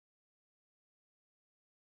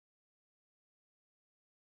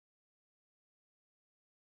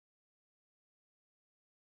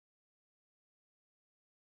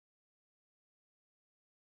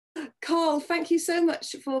Carl, thank you so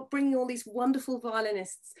much for bringing all these wonderful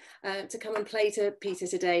violinists to come and play to Pieter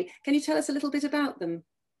today. Can you tell us a little bit about them?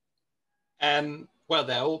 Well,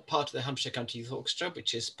 they're all part of the Hampshire County Youth Orchestra,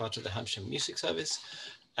 which is part of the Hampshire Music Service.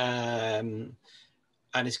 And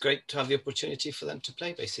it's great to have the opportunity for them to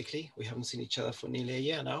play, basically. We haven't seen each other for nearly a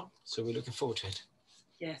year now, so we're looking forward to it.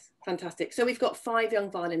 Yes, fantastic. So we've got 5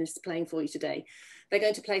 young violinists playing for you today. They're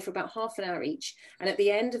going to play for about half an hour each. And at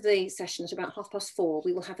the end of the session, at about 4:30,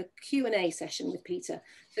 we will have a Q&A session with Pieter.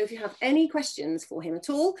 So if you have any questions for him at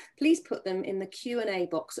all, please put them in the Q&A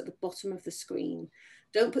box at the bottom of the screen.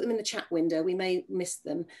 Don't put them in the chat window, we may miss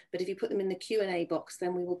them, but if you put them in the Q&A box,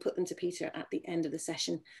 then we will put them to Pieter at the end of the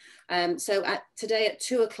session. Today at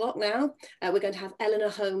 2 o'clock now, we're going to have Eleanor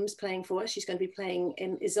Holmes playing for us. She's going to be playing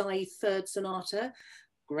in Isai Third Sonata.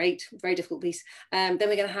 Great, very difficult piece. Then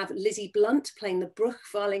we're going to have Lizzie Blunt playing the Bruch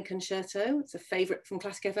Violin Concerto. It's a favourite from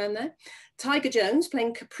Classic FM there. Tiger Jones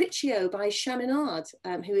playing Capriccio by Chaminade,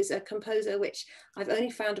 who is a composer which I've only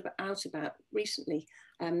found out about recently.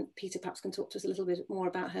 Pieter perhaps can talk to us a little bit more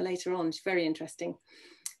about her later on. She's very interesting.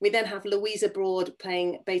 We then have Louisa Broad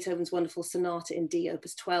playing Beethoven's wonderful Sonata in D,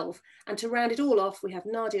 Opus 12. And to round it all off, we have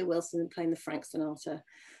Nadia Wilson playing the Frank Sonata.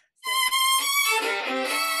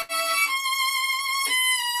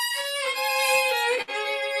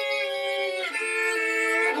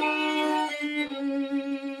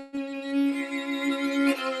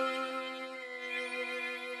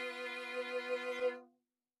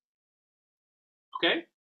 Okay,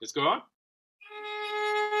 let's go on.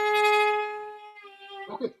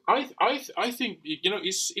 Okay, I think, you know, it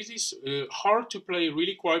is hard to play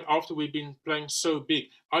really quiet after we've been playing so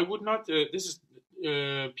big. I would not. This is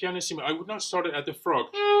pianissimo. I would not start it at the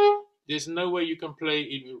frog. There's no way you can play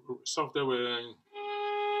it softer.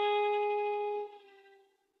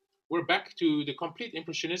 We're back to the complete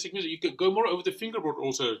impressionistic music. You can go more over the fingerboard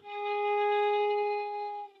also.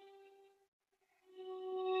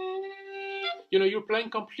 You know, you're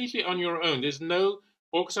playing completely on your own. There's no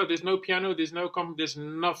orchestra, there's no piano, there's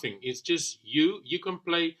nothing. It's just you. You can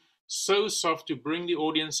play so soft to bring the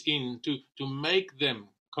audience in, to make them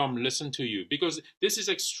come listen to you. Because this is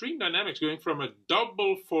extreme dynamics, going from a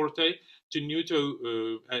double forte to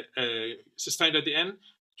neuto sustained at the end,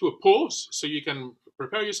 to a pause, so you can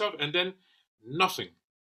prepare yourself, and then nothing.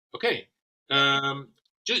 Okay.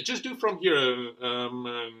 Just do from here.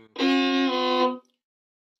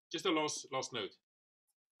 Just the last note.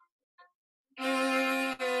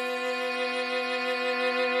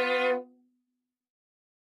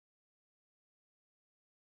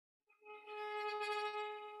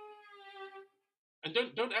 And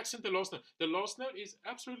don't accent the last note. The last note is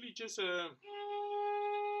absolutely just a.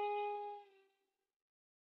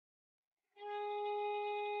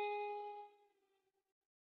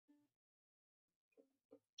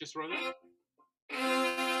 Just run it.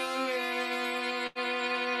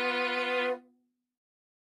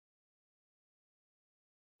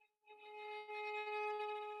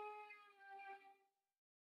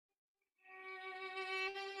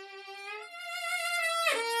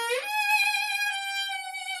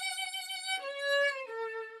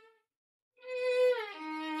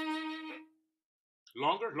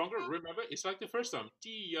 Longer. Remember, it's like the first time.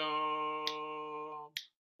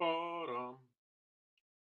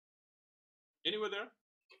 Anywhere there?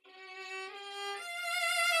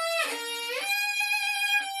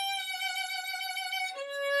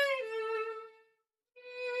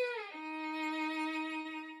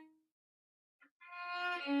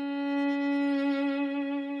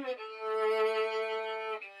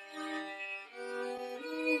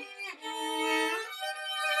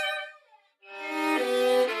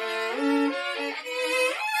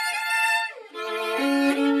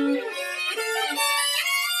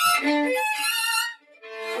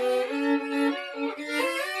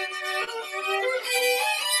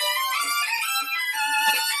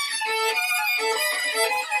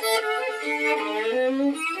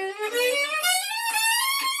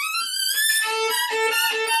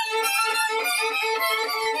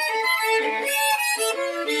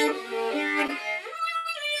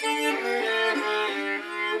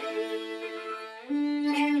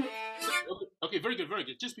 Okay, very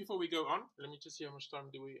good. Just before we go on, let me just see how much time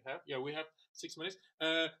do we have. Yeah, we have 6 minutes.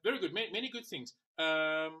 Very good. Many good things.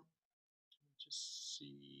 Just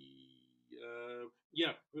see.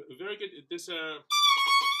 Yeah, very good. This.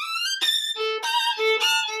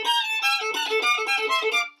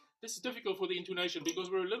 This is difficult for the intonation because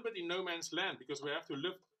we're a little bit in no man's land, because we have to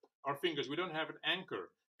lift our fingers. We don't have an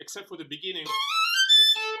anchor, except for the beginning.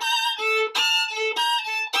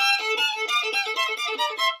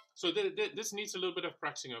 So this needs a little bit of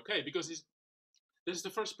practicing, okay? Because this is the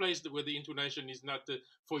first place where the intonation is not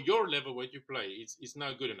for your level what you play. It's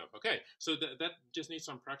not good enough. Okay, so that just needs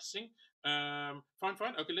some practicing.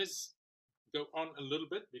 Fine. Okay, let's go on a little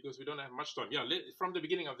bit because we don't have much time. Yeah, from the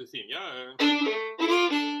beginning of the theme. Yeah.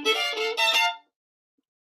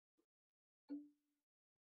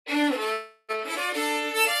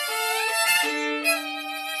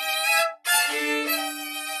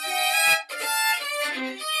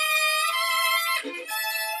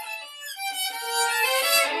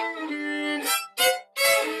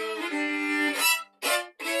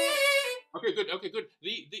 Okay, good. Okay, good.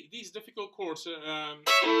 These difficult chords.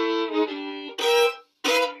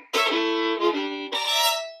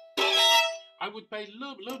 I would play a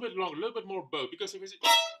little bit longer, a little bit more bow, because if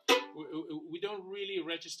we don't really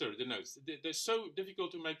register the notes. They're so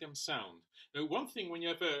difficult to make them sound. Now, one thing when you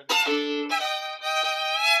have a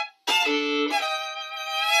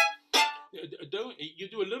you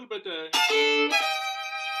do a little bit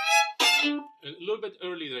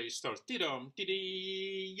early there. You start tidum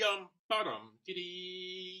tiddy yum padum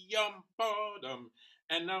tiddy yum padum,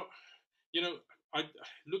 and now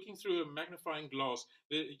looking through a magnifying glass,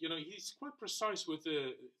 he's quite precise with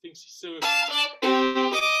the things. So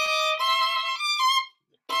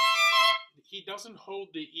he doesn't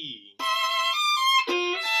hold the E.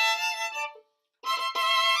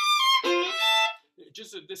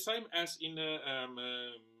 Just the same as in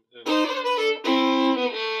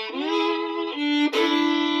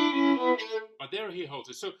but there he holds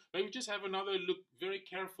it. So maybe just have another look very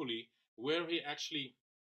carefully where he actually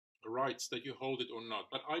writes that you hold it or not.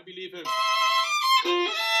 But I believe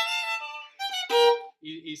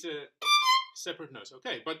is a separate notes.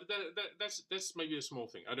 Okay, but that's maybe a small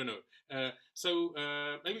thing. I don't know. So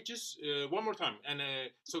maybe just one more time, and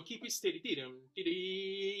so keep it steady.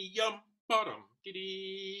 Tiddy yum bottom.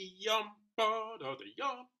 Tiddy yum bottom.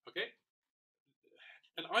 Yum. Okay.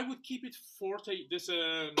 And I would keep it forte. This.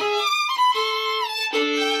 And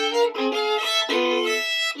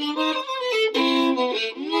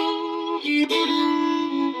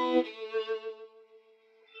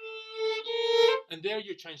there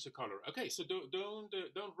you change the color. Okay, so don't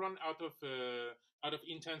run out of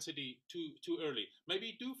intensity too early.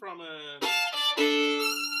 Maybe do from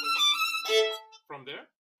there.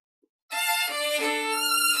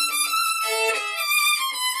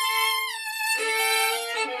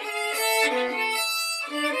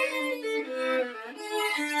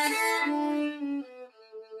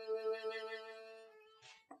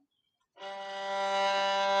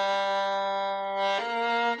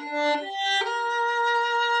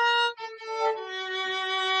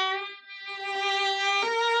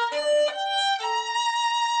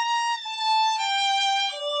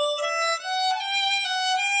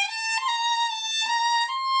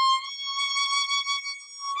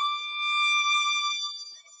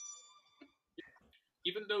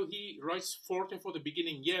 Even though he writes forte for the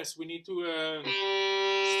beginning, yes, we need to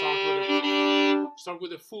start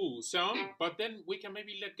with a full sound, but then we can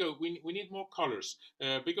maybe let go. We need more colors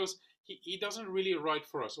because he doesn't really write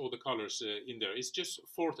for us all the colors in there. It's just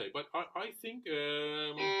forte. But I think.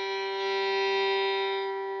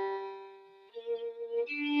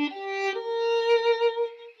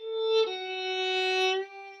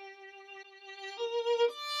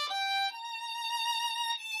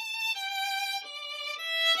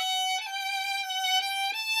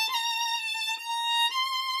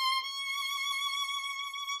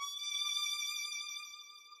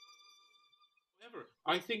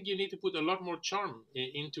 I think you need to put a lot more charm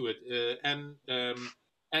into it, and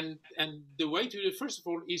the way to do it, first of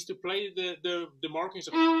all, is to play the markings.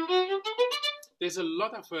 There's a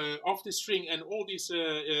lot of off the string and all these.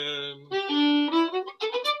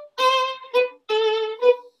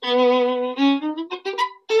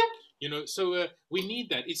 So we need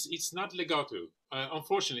that. It's not legato.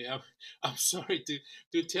 Unfortunately, I'm sorry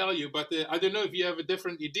to tell you, but I don't know if you have a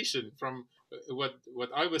different edition from what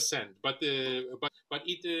I was sent, but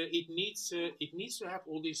it needs to have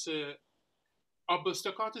all these upper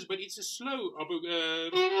staccatos, but it's a slow upper.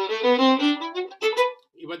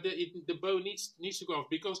 But the bow needs to go off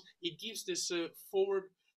because it gives this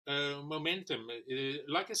forward momentum,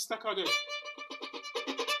 like a staccato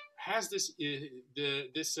has this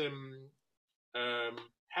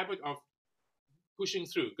habit of pushing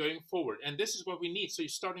through, going forward, and this is what we need. So you're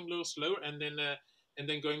starting a little slower, and then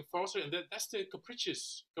going faster, and that's the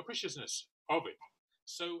capriciousness of it.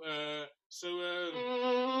 So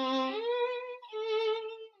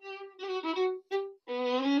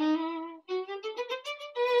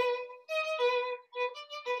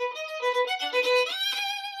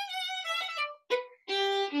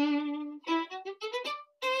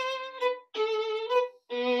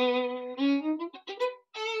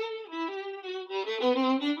You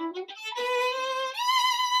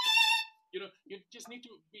know, you just need to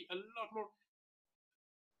be a lot more.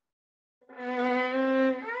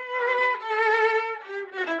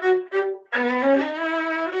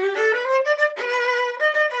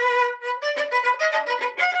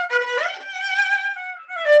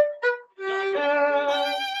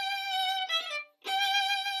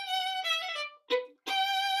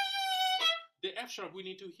 The F sharp we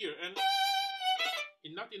need to hear, and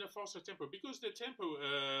not in a faster tempo, because the tempo,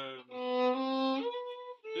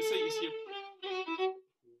 let's say, is here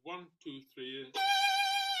 1, 2, 3.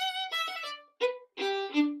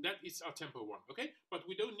 That is our tempo 1, okay? But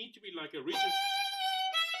we don't need to be like a rigid.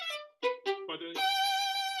 But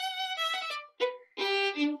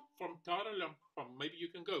from ta-da-lam, maybe you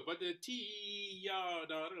can go. But the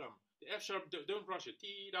ti-ya-da-da-lam, the F sharp, don't rush it.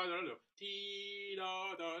 Ti-da-da-lam,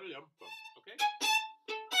 ti-da-da-lam, okay?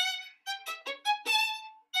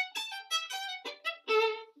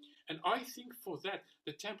 And I think for that,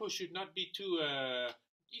 the tempo should not be too.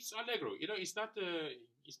 It's allegro, you know. It's not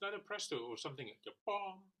a presto or something.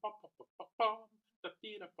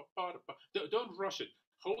 Don't rush it.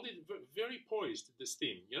 Hold it very poised. This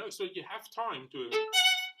theme, you know, so you have time to.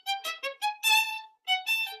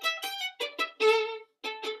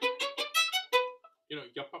 You know,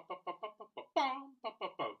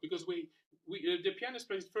 because the pianist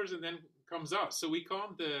plays first and then comes us, so we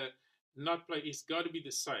can't not play. It's got to be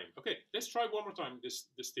the same. Okay, let's try one more time this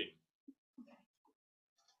theme.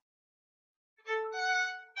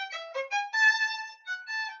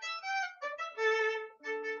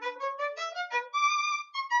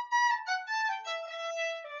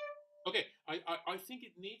 Okay, I think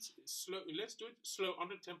it needs slow. Let's do it slow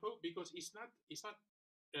under tempo, because it's not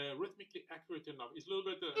rhythmically accurate enough. It's a little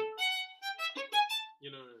bit,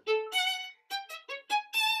 you know.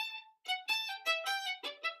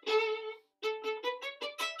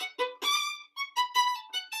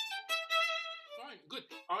 Fine, good.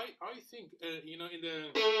 I think you know, in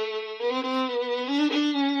the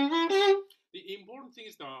important thing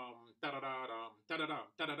is that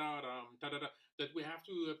we have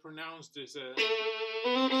to pronounce this. I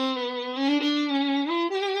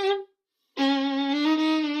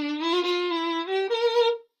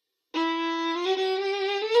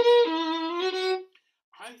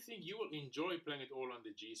think you will enjoy playing it all on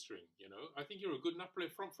the G string. You know, I think you're a good enough player.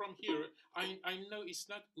 From here, I know it's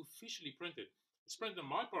not officially printed. It's printed on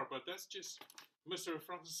my part, but that's just Mr.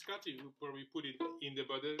 Francescatti where we put it in the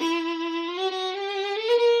body.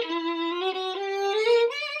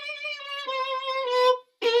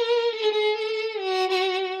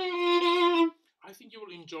 I think you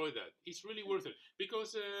will enjoy that. It's really worth it,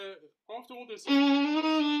 because after all this,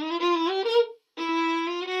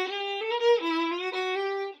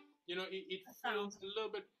 you know, it feels a little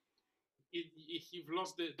bit. You've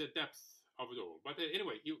lost the depth of it all. But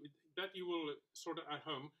anyway, you will sort of at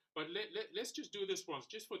home. But let's just do this once,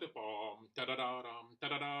 just for the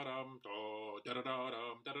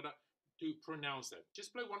to pronounce that.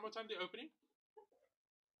 Just play one more time the opening.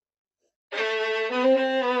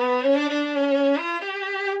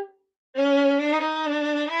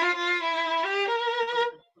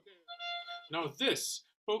 Now this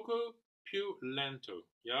poco più lento.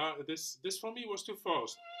 Yeah, this for me was too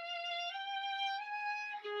fast.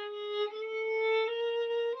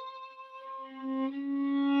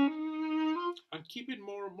 And keep it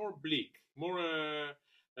more bleak, more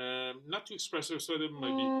not too expressive, so that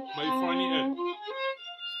maybe finally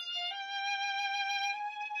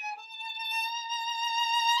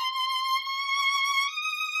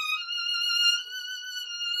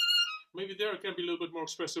maybe there it can be a little bit more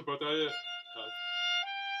expressive, but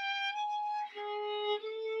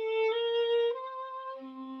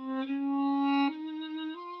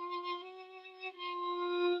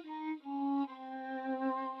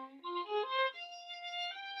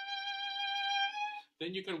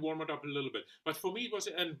then you can warm it up a little bit. But for me, it was,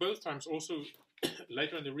 and both times also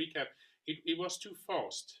later in the recap, it was too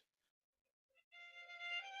fast.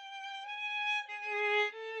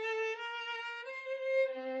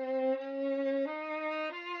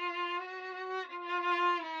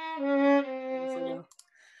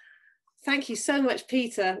 Thank you so much,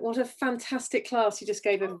 Peter. What a fantastic class you just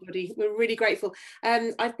gave everybody. We're really grateful.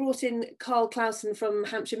 I've brought in Carl Clausen from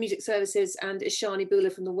Hampshire Music Services and Ishani Bula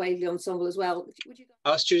from the Waverley Ensemble as well.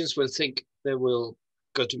 Our students will think they will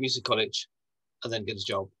go to music college and then get a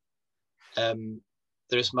job.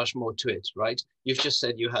 There is much more to it, right? You've just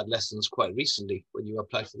said you had lessons quite recently when you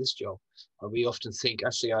applied for this job. And we often think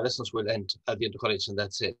actually our lessons will end at the end of college and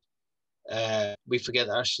that's it. We forget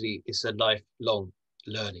that actually it's a lifelong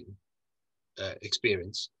learning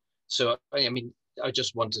experience. So, I mean, I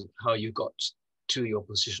just wondered how you got to your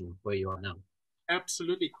position where you are now.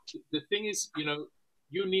 Absolutely. The thing is,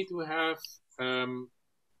 you need to have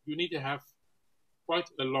quite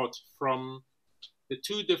a lot from the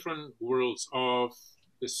two different worlds of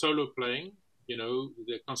the solo playing,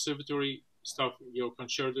 the conservatory stuff, your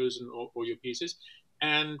concertos and or your pieces,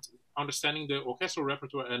 and understanding the orchestral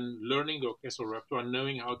repertoire and learning the orchestral repertoire,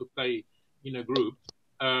 knowing how to play in a group.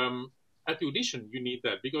 At the audition, you need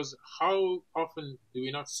that, because how often do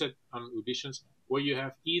we not sit on auditions where you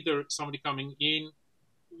have either somebody coming in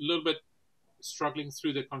a little bit struggling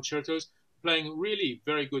through the concertos, playing really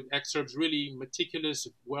very good excerpts, really meticulous,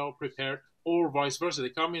 well prepared, or vice versa. They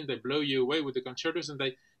come in, they blow you away with the concertos, and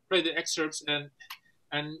they play the excerpts, and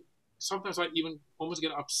sometimes I even almost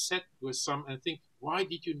get upset with some and think, why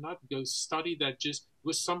did you not go study that just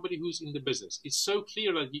with somebody who's in the business? It's so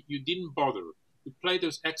clear that you didn't bother to play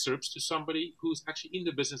those excerpts to somebody who's actually in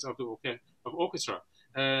the business of the orchestra,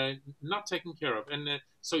 not taken care of. And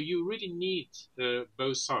so you really need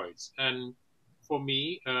both sides. And for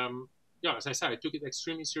me, as I said, I took it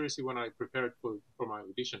extremely seriously when I prepared for my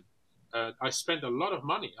audition. I spent a lot of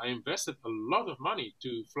money. I invested a lot of money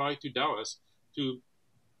to fly to Dallas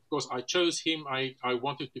because I chose him. I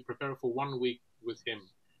wanted to prepare for 1 week with him.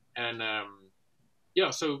 And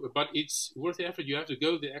but it's worth the effort. You have to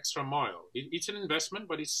go the extra mile. It's an investment,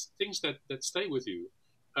 but it's things that stay with you.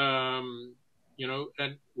 And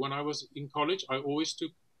when I was in college, I always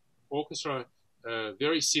took orchestra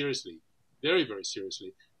very seriously, very, very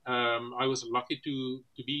seriously. I was lucky to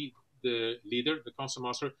be the leader, the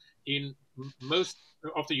concertmaster in most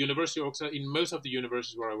of the university orchestra, in most of the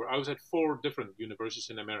universities where I was at 4 different universities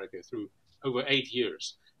in America through over 8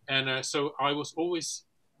 years. And so I was always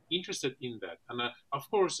interested in that. And of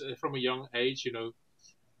course, from a young age,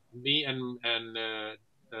 me and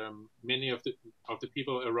many of the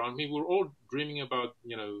people around me were all dreaming about,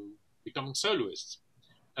 becoming soloists.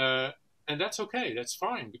 And that's okay, that's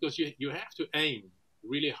fine, because you have to aim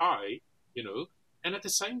really high, and at the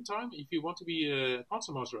same time, if you want to be a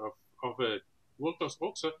concertmaster of a world-class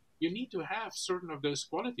orchestra, you need to have certain of those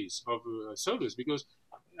qualities of soloists, because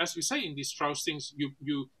as we say in these Strauss things,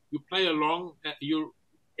 you play along, you're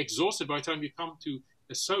exhausted by the time you come to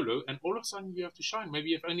a solo, and all of a sudden you have to shine. Maybe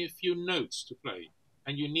you have only a few notes to play,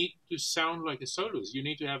 and you need to sound like a soloist. You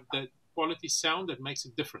need to have that quality sound that makes a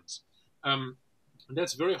difference. And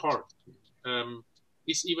that's very hard.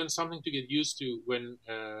 It's even something to get used to when,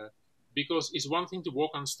 because it's one thing to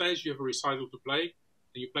walk on stage, you have a recital to play,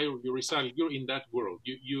 and you play your recital, you're in that world,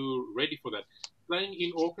 you're ready for that. Playing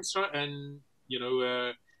in orchestra and,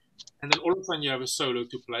 and then all of a sudden you have a solo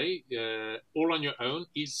to play, all on your own,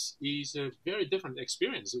 is a very different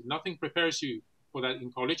experience. Nothing prepares you for that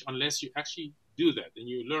in college unless you actually do that, and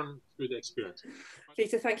you learn through the experience.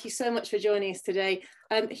 Pieter, thank you so much for joining us today.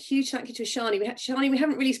 A huge thank you to Shani. Shani, we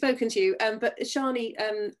haven't really spoken to you, but Shani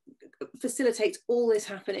facilitates all this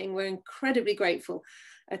happening. We're incredibly grateful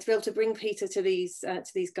to be able to bring Pieter to these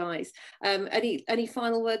guys. Any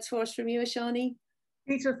final words for us from you, Shani?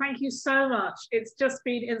 Pieter, thank you so much. It's just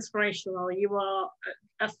been inspirational. You are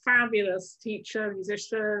a fabulous teacher,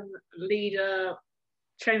 musician, leader,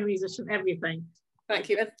 trained musician, everything. Thank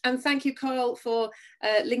you. And thank you, Carl, for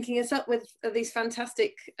linking us up with these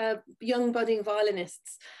fantastic young budding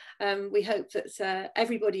violinists. We hope that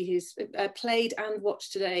everybody who's played and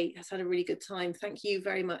watched today has had a really good time. Thank you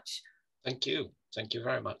very much. Thank you. Thank you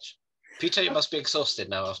very much. Pieter, you must be exhausted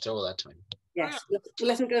now after all that time. Yes, we'll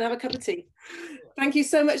let him go and have a cup of tea. Thank you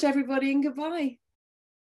so much, everybody, and goodbye.